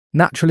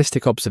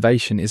Naturalistic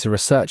observation is a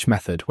research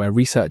method where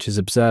researchers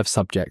observe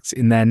subjects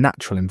in their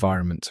natural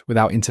environment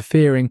without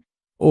interfering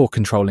or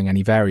controlling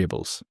any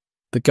variables.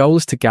 The goal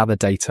is to gather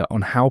data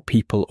on how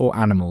people or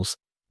animals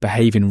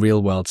behave in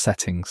real-world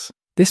settings.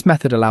 This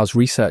method allows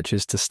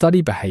researchers to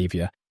study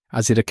behavior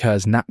as it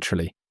occurs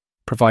naturally,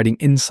 providing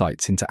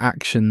insights into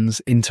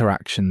actions,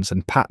 interactions,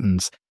 and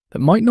patterns that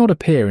might not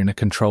appear in a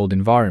controlled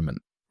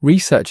environment.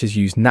 Researchers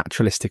use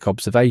naturalistic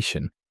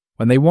observation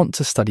when they want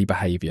to study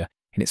behavior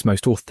in its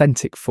most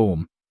authentic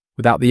form,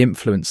 without the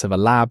influence of a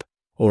lab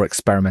or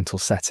experimental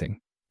setting.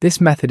 This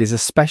method is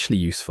especially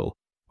useful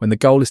when the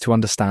goal is to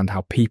understand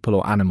how people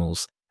or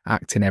animals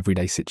act in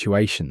everyday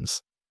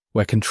situations,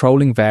 where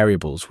controlling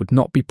variables would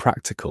not be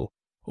practical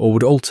or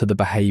would alter the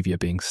behavior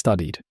being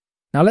studied.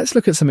 Now let's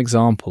look at some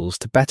examples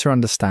to better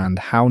understand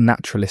how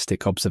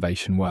naturalistic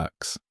observation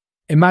works.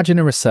 Imagine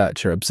a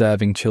researcher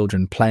observing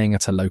children playing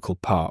at a local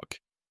park.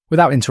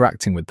 Without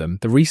interacting with them,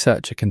 the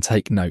researcher can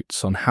take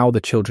notes on how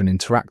the children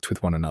interact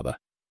with one another,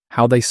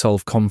 how they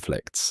solve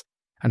conflicts,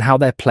 and how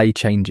their play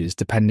changes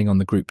depending on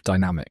the group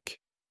dynamic.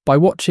 By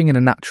watching in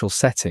a natural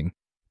setting,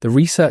 the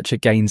researcher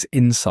gains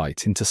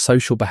insight into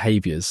social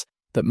behaviours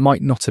that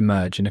might not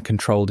emerge in a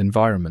controlled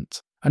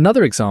environment.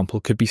 Another example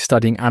could be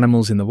studying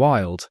animals in the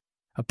wild.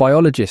 A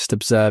biologist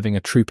observing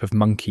a troop of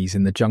monkeys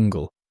in the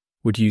jungle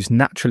would use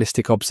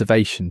naturalistic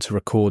observation to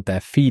record their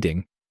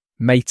feeding,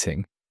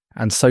 mating,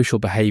 and social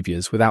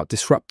behaviours without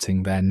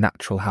disrupting their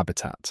natural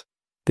habitat.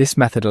 This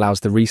method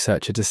allows the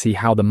researcher to see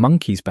how the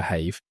monkeys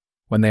behave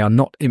when they are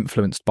not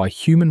influenced by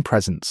human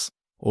presence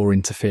or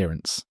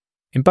interference.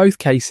 In both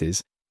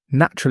cases,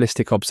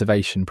 naturalistic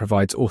observation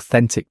provides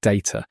authentic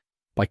data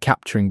by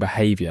capturing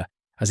behaviour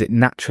as it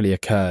naturally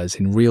occurs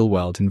in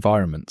real-world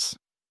environments.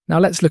 Now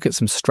let's look at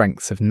some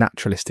strengths of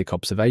naturalistic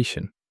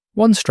observation.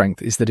 One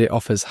strength is that it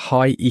offers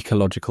high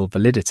ecological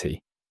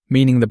validity,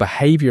 meaning the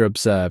behaviour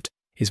observed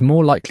is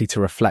more likely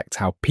to reflect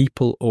how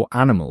people or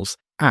animals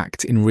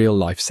act in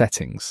real-life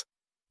settings.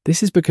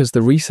 This is because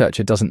the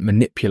researcher doesn't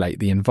manipulate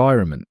the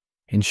environment,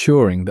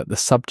 ensuring that the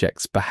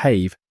subjects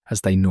behave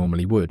as they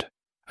normally would.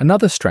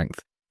 Another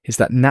strength is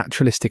that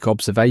naturalistic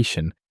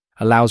observation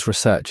allows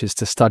researchers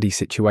to study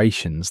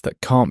situations that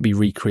can't be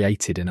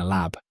recreated in a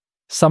lab.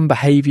 Some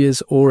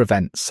behaviours or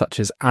events, such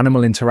as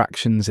animal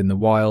interactions in the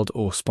wild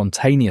or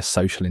spontaneous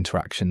social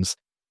interactions,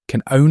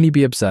 can only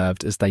be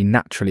observed as they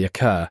naturally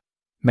occur,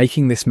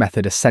 making this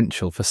method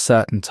essential for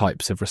certain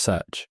types of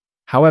research.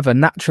 However,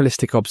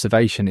 naturalistic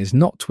observation is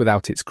not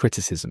without its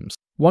criticisms.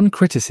 One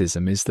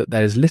criticism is that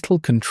there is little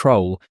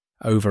control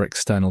over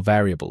external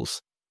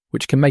variables,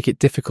 which can make it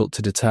difficult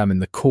to determine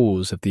the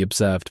cause of the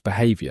observed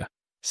behaviour.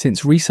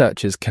 Since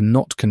researchers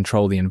cannot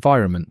control the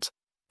environment,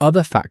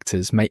 other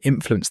factors may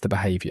influence the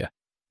behaviour,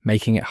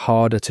 making it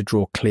harder to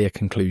draw clear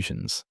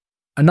conclusions.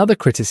 Another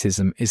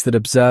criticism is that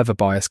observer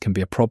bias can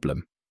be a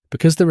problem.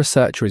 Because the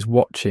researcher is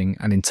watching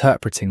and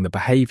interpreting the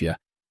behaviour,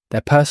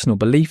 their personal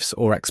beliefs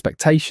or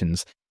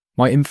expectations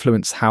might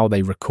influence how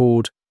they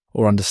record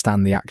or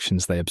understand the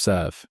actions they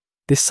observe.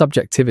 This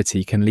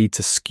subjectivity can lead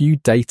to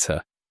skewed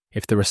data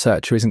if the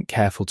researcher isn't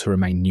careful to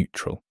remain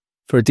neutral.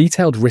 For a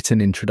detailed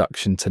written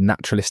introduction to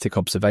naturalistic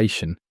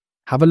observation,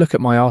 have a look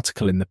at my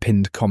article in the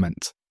pinned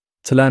comment.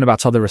 To learn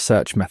about other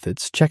research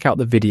methods, check out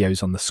the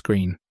videos on the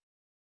screen.